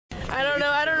I don't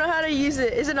know how to use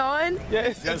it. Is it on?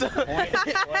 Yeah, it's on.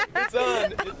 It's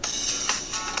on.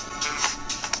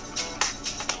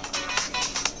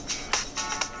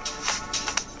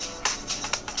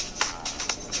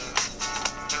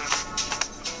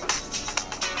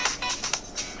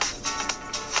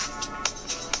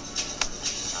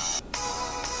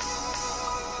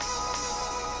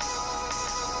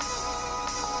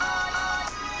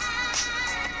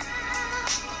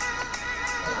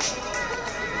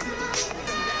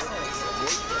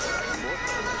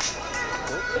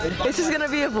 This is gonna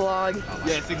be a vlog.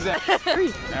 Yes,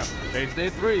 exactly. It's day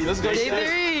 3. Let's go. Day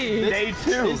 3. Day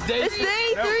 2. It's day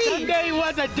 3. Sunday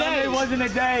was a day. Sunday wasn't a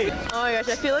day. Oh my gosh,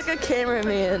 I feel like a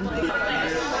cameraman.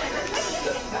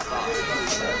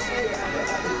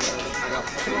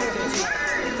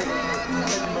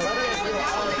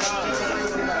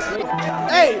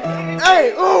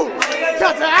 Hey, ooh,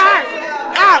 cut the eye,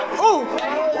 ooh,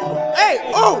 hey,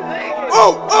 ooh,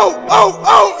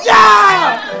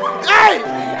 yeah, hey,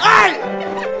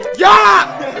 yeah.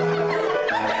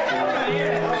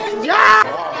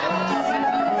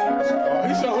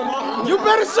 You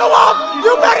better show up,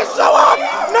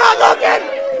 not looking.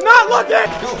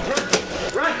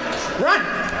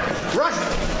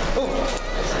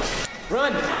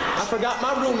 Run! I forgot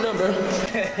my room number.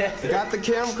 Got the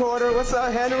camcorder. What's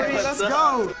up, Henry? Let's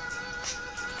go.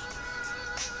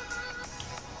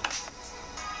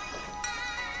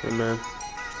 Hey man,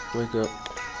 wake up.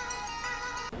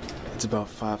 It's about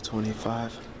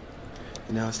 5:25,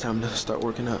 and now it's time to start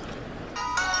working out.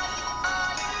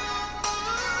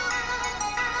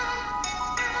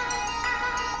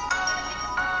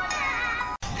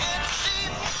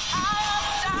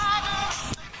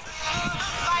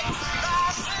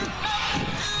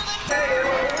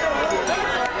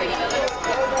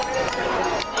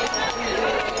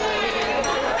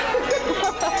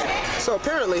 So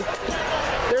apparently,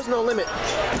 there's no limit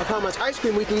of how much ice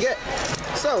cream we can get.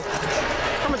 So,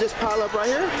 I'm gonna just pile up right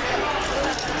here,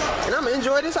 and I'm gonna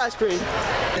enjoy this ice cream.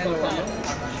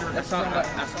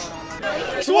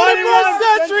 21st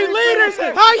century leaders,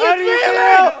 how you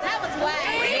feeling? That was whack.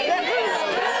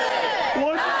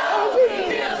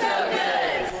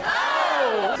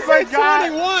 It's like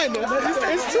 21.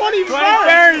 It's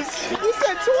 21st. You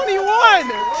said 21.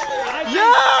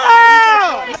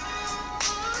 Yeah!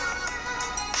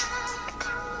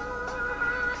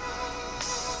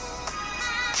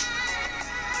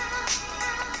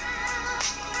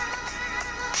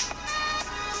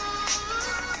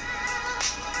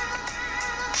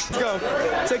 Let's go.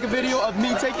 Take a video of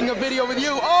me taking a video with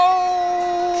you.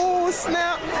 Oh,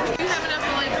 snap. You have enough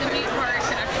to like the meat part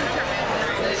to actually turn it.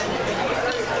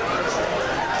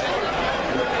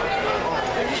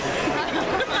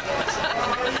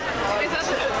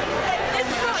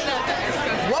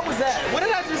 What was that? What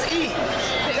did I just eat?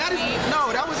 That is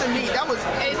no, that wasn't meat. That was.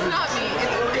 It's not meat.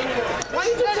 Why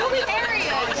did you tell me?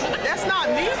 Area. That's not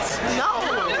meat. No.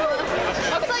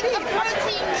 It's like a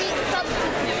protein meat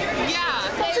substitute.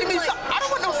 Yeah. Protein meat. I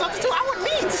don't want no substitute. I want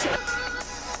meat.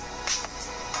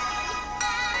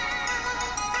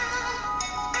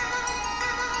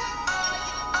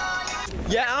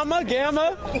 Yeah, I'm a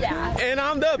gamma, and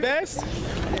I'm the best.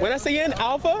 When I say an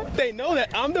alpha, they know that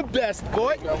I'm the best,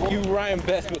 boy. You rhyme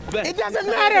best with best. It doesn't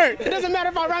matter. It doesn't matter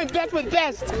if I rhyme best with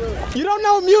best. You don't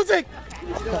know music.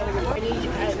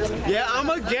 Yeah, I'm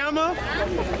a gamma,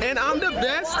 and I'm the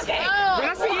best. When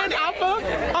I say an alpha,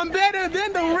 I'm better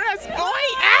than the rest, boy.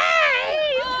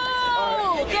 Hey!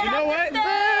 You know what?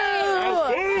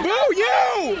 Boo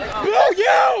you! Boo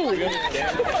you!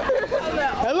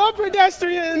 Hello,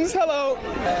 pedestrians. Hello.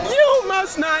 You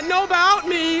must not know about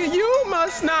me. You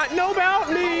must not know about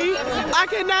me. I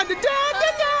cannot.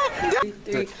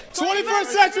 21st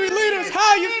century leaders,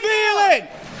 how you feeling?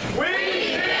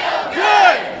 We feel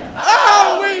good.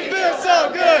 Oh, we feel so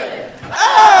good.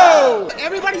 Oh!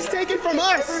 Everybody's taking from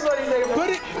us. Put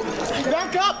it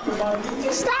back up.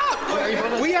 Stop.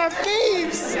 We have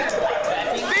thieves.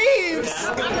 Thieves.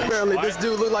 Apparently this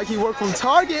dude looked like he worked from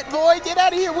Target, boy. Get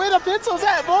out of here. Where the pencils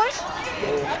at, boy?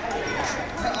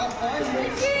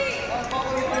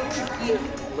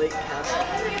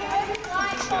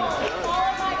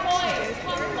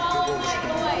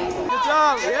 Good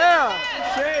job, yeah.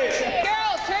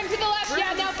 Girl, turn to the left.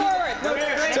 Yeah, now forward.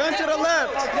 Turn to the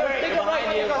left.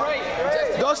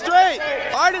 Go straight.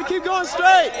 Arden, keep going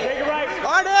straight.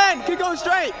 Arden, keep going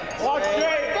straight. Walk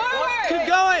straight. Forward. Keep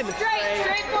going.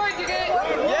 Straight forward. You're good.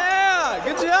 Yeah,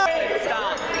 good job.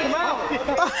 Come out.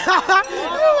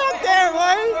 You back there,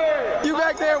 boy. You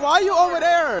back there. Why are you over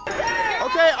there?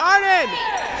 Okay, Arden.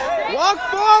 Walk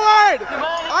forward.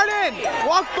 Arden,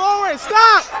 walk forward.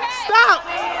 Stop. Stop.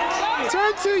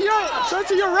 Turn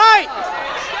to your right.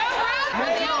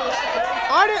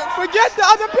 Forget the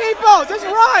other people. Just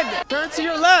run. Turn to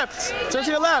your left. Turn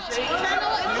to your left.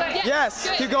 Yes.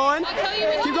 Keep going.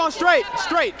 Keep going straight.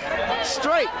 Straight.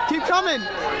 Straight. Keep coming.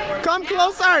 Come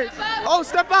closer. Oh,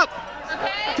 step up.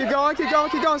 Keep going. Keep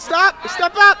going. Keep going. Stop.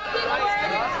 Step up.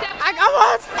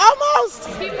 Almost.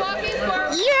 Yeah.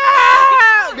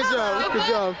 Good job. Good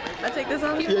job. I take this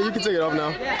off? Yeah, you can take it off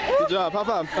now. Good job. High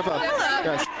five. High five.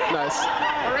 Yes. Nice.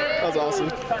 That was awesome.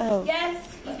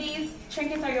 Yes, these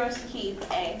trinkets are yours to keep,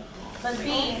 A. But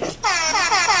B, I'm gonna put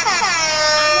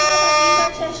these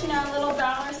are just, little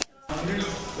dollars.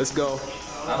 Let's go.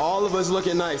 All of us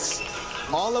looking nice.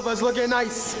 All of us looking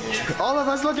nice. All of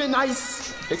us looking nice.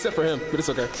 Except for him, but it's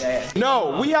okay.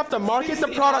 No, we have to market the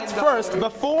product first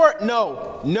before,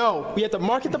 no. We have to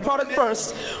market the product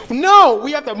first. No,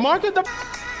 we have to market the...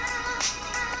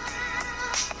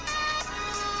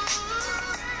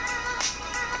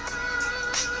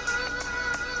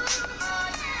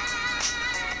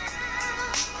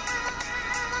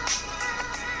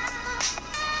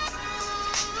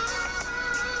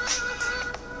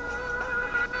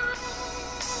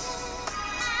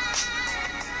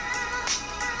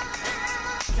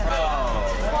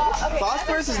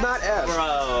 Phosphorus is not F.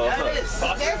 Bro.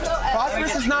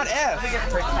 Phosphorus is not F.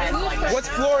 What's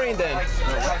fluorine then?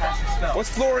 What's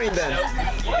fluorine then?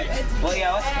 Well,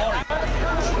 yeah, what's fluorine?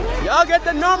 Y'all get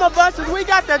the normal buses. We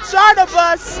got the charter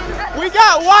bus. We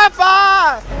got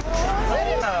Wi-Fi.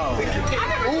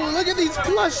 Ooh, look at these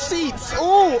plush seats.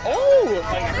 Ooh.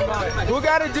 Who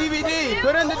got a DVD?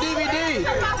 Put in the DVD.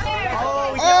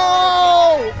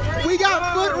 Oh, we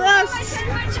got footrests.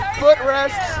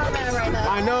 Footrests.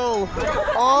 I know.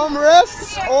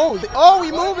 Armrests. Oh,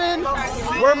 we moving.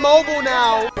 We're mobile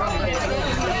now.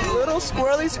 Little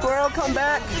squirrely squirrel, come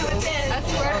back.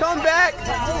 Come back.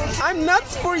 I'm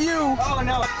nuts for you. Oh,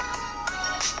 no.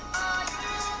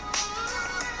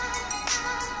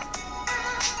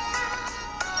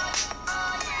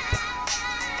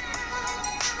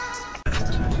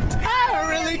 I don't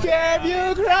really care if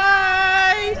you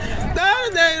cry.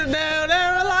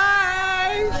 Never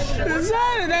lie.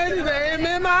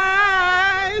 In my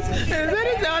eyes.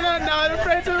 Not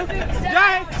afraid to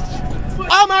die.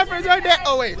 All my friends are dead.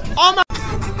 Oh wait, all my.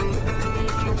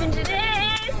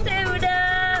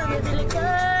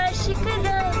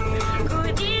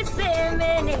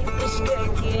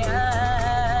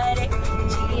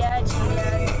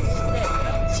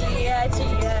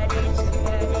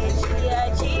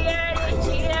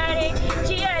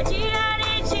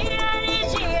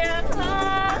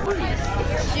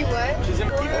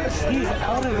 He's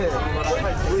out of it.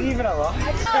 Is he even alive?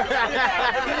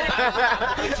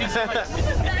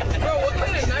 Bro, what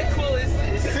kind of NyQuil is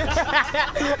this?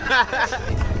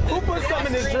 Who put some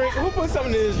in his drink? Who put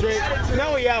something in his drink?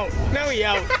 Now we out. Now we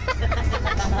out.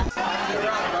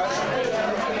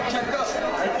 Check up.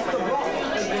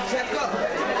 Check up.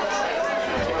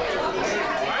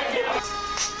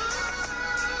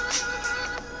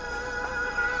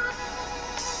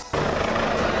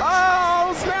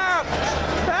 Oh, snap!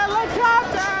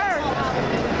 Helicopter!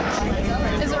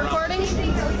 Is it recording?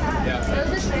 Yeah.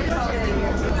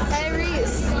 Hey,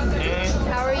 Reese.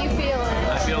 How are you feeling?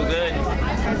 I feel good.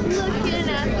 Looking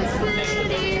at the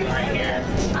city. Right here.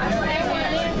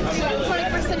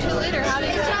 20% later, how do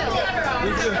you feel?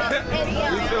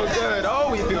 We feel good. Oh,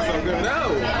 we feel so good.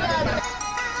 Oh.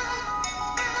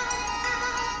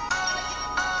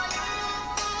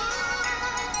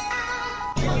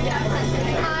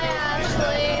 Hi,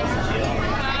 Ashley.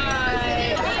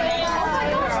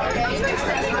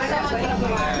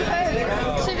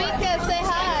 Shavika, say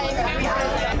hi.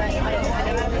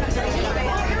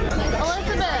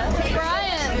 Elizabeth,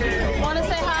 Brian, want to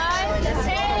say hi?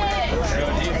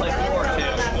 Do you play four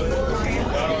too?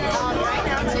 Right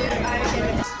now, too.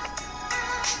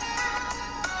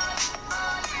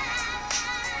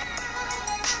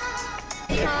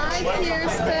 Hi,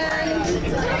 Kirsten.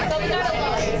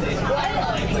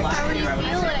 How are you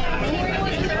feeling?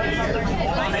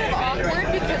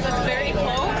 Awkward because it's very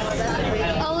close.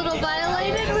 A little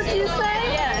violated, would you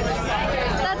say? Yes.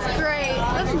 That's great.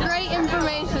 That's great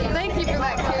information. Thank you for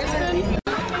that, Kirsten.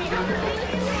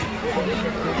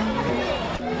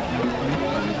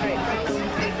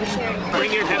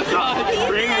 Bring your hips up.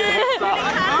 Bring your hips up.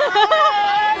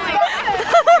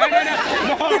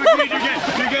 No, you're good. You're good.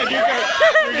 You're good. You're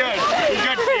good. You're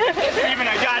good, Steven. I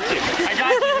got you. I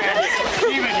got you, man.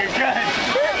 Steven, you're good.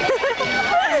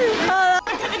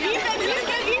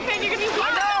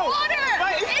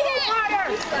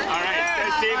 All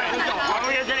right, Steven. What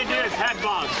we are going to do is head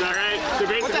bobs, all right? So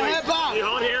basically, What's a head bob? you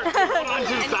hold here, hold on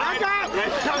to the side.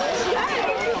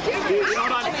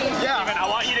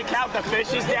 count the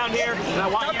fishes down here. And I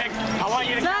want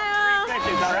you to count 3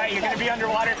 fishes, all right? You're going to be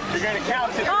underwater. You're going to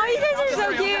count to 3. Oh, you guys are so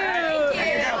cute. And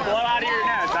you're going to blow out of your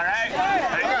nose, all right?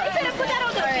 Put that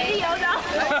on the video now.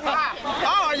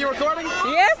 Oh, are you recording?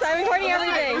 Yes, I'm recording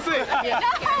everything. Let me see.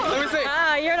 Let me see.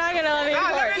 Ah, you're not gonna let me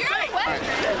Let record. me see.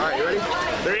 All right, you ready?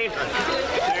 3, 2, 1.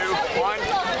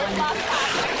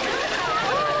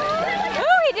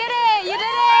 Ooh, he did it! You did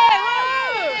it!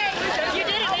 Woo! You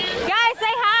did it, man. Guys,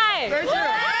 say hi! Very true.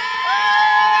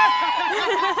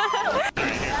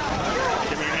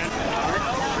 Give me your hand.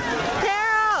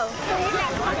 Carol! All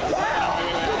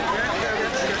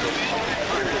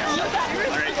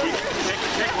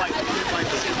right, kick like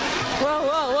this. Whoa,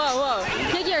 whoa, whoa, whoa.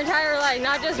 Kick your entire leg,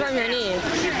 not just from your knees.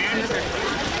 With your hands. Hey.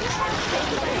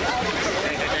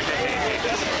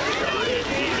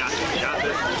 You got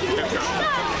this. Good job.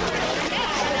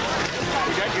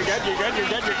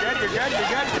 You're good.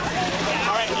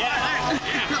 All right, yeah.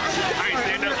 All right,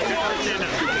 stand up.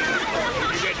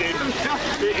 You're good,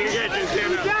 dude. Just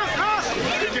stand up.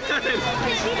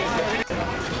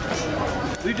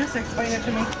 Will you just explain it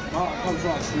to me? Oh, comes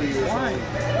off 3 years. Why?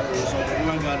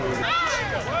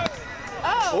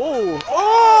 Oh!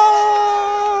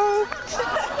 Oh!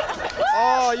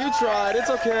 Oh, you tried. It's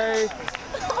okay.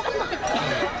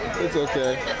 It's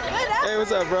okay. Hey,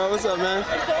 what's up, bro? What's up, man?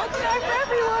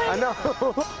 I know.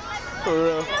 For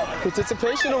real.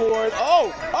 Participation award.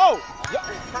 Oh! Oh!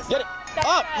 Get it.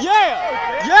 Up!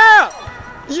 Yeah! Yeah!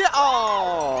 Yeah!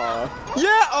 Oh!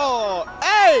 Yeah! Oh!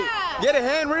 Hey! Get it,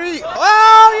 Henry!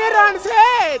 Oh! You hit it on his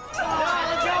head!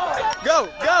 Go!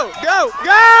 Go! Go!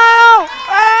 Go!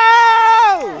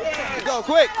 Oh! Go!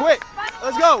 Quick! Quick!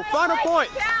 Let's go! Final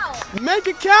point! Make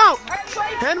it count!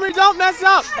 Henry, don't mess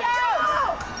up!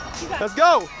 Let's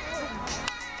go!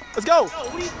 Let's go!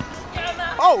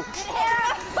 Oh!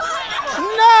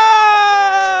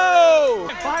 No!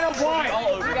 Final point!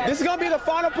 This is gonna be the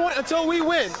final point until we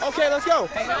win. Okay, let's go.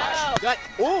 Got,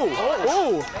 ooh!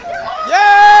 Ooh!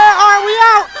 Yeah! Alright, we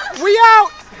out! We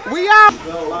out! We out!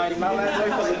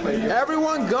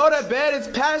 Everyone go to bed. It's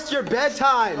past your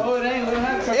bedtime.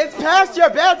 It's past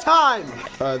your bedtime.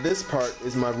 This part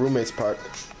is my roommate's part.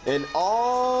 And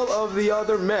all of the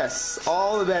other mess,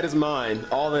 all of that is mine.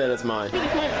 All of that is mine.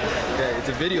 Okay, it's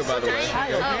a video, by the way.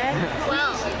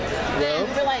 Well,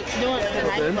 we're like doing it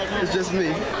tonight. It's just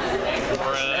me.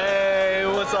 Hey,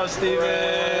 what's up,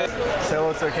 Steven? Say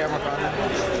hello to the camera,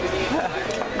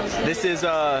 This is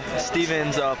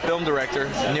Steven's film director,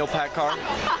 Neil Packard.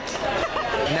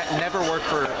 Never worked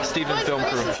for Steven Film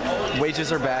Crew.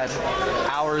 Wages are bad.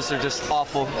 Hours are just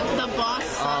awful. The boss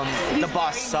sucks. The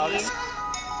boss sucks.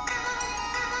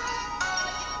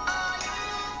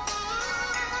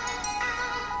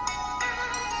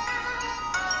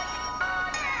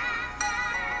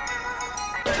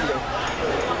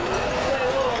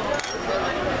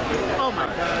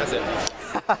 That's it.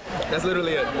 That's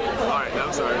literally it. Alright,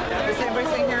 I'm sorry. Is everybody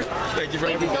sitting here? Thank you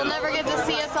very much. You'll never get to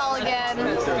see us all again.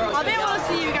 I'll be able to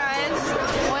see you guys.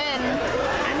 When?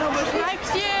 I know, but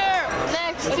next year!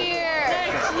 Next year.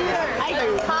 Next year! Hi.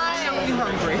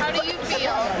 How do you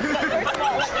feel?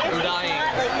 I'm dying.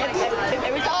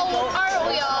 Oh, aren't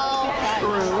we all?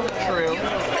 True.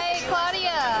 Hey,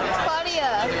 Claudia,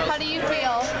 how do you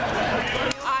feel?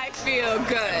 I feel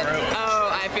good. Oh,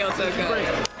 I feel so good.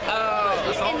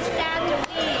 And sad to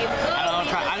leave.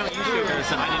 I don't use sugar,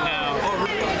 so I didn't know.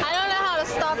 I don't know how to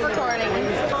stop recording.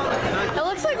 It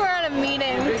looks like we're at a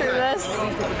meeting through this.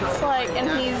 It's like,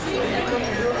 and he's...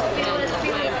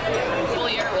 Full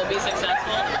year will be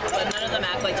successful, but none of them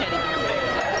act like Teddy Bear.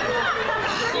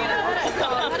 You know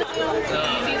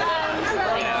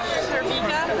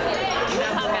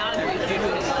how boundaries do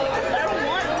to his life.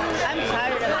 I'm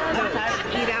tired of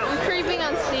it. I'm creeping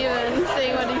on Steven,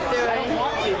 seeing what he's doing.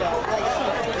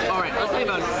 Alright, let's say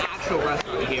about an actual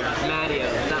restaurant here. Matteo.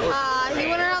 That was He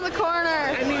went around the corner.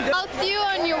 I helped you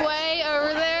on your way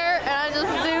over there, and I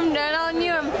just zoomed in on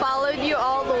you and followed you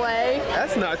all the way.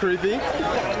 That's not creepy.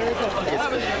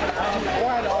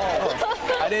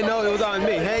 I didn't know it was on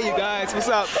me. Hey, you guys, what's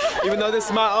up? Even though this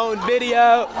is my own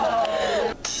video.